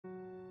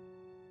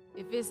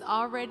it's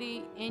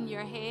already in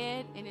your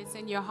head and it's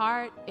in your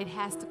heart, it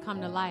has to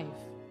come to life.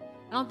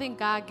 I don't think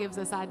God gives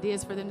us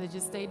ideas for them to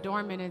just stay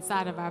dormant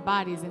inside of our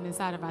bodies and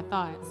inside of our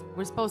thoughts.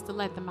 We're supposed to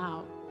let them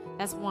out.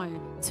 That's one.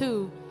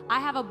 Two, I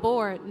have a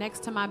board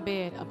next to my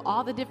bed of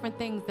all the different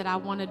things that I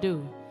want to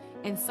do.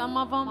 And some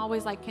of them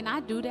always like, can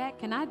I do that?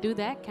 Can I do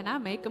that? Can I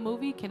make a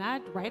movie? Can I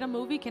write a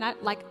movie?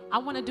 I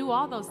want to do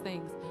all those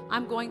things.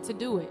 I'm going to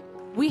do it.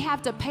 We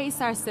have to pace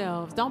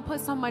ourselves. Don't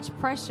put so much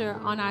pressure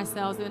on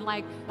ourselves and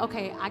like,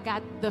 okay, I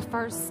got the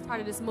first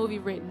part of this movie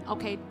written.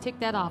 Okay, tick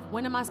that off.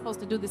 When am I supposed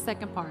to do the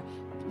second part?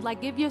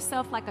 Like, give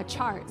yourself like a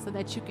chart so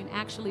that you can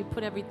actually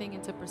put everything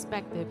into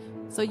perspective.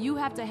 So you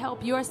have to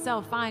help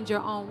yourself find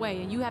your own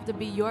way, and you have to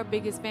be your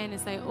biggest fan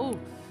and say, oh,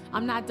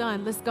 I'm not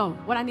done. Let's go.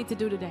 What I need to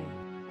do today.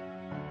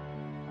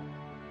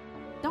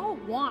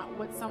 Don't want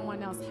what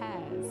someone else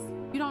has.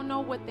 You don't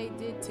know what they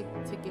did to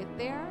get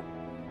there.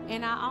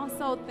 And I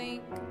also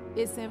think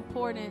it's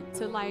important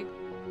to, like,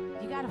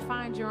 you got to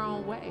find your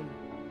own way.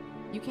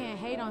 You can't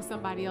hate on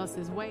somebody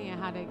else's way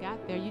and how they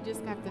got there. You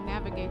just have to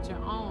navigate your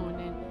own,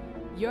 and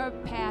your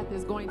path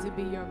is going to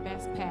be your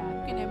best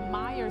path. You can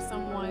admire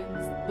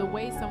the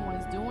way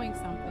someone's doing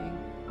something,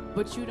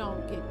 but you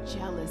don't get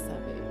jealous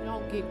of it. You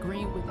don't get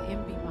green with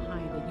envy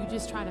behind it. You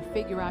just try to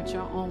figure out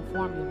your own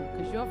formula,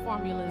 because your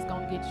formula is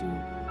going to get you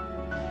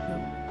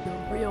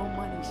the real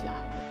money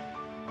shot.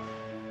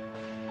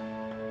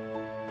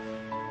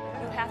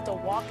 You have to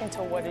walk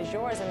into what is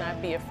yours and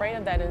not be afraid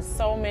of that. And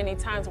so many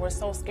times we're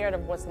so scared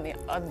of what's on the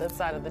other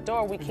side of the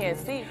door we can't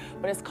see,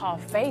 but it's called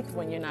faith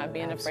when you're not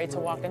being afraid to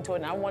walk into it.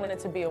 And I wanted it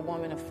to be a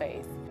woman of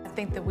faith. I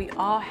think that we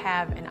all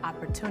have an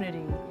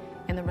opportunity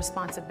and the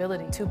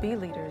responsibility to be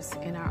leaders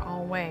in our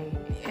own way.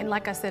 And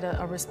like I said,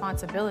 a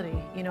responsibility,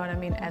 you know what I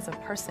mean, as a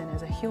person,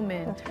 as a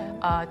human,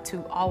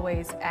 to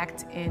always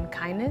act in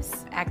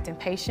kindness, act in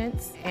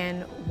patience,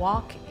 and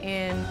walk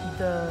in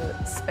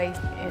the space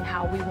in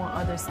how we want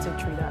others to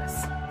treat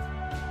us.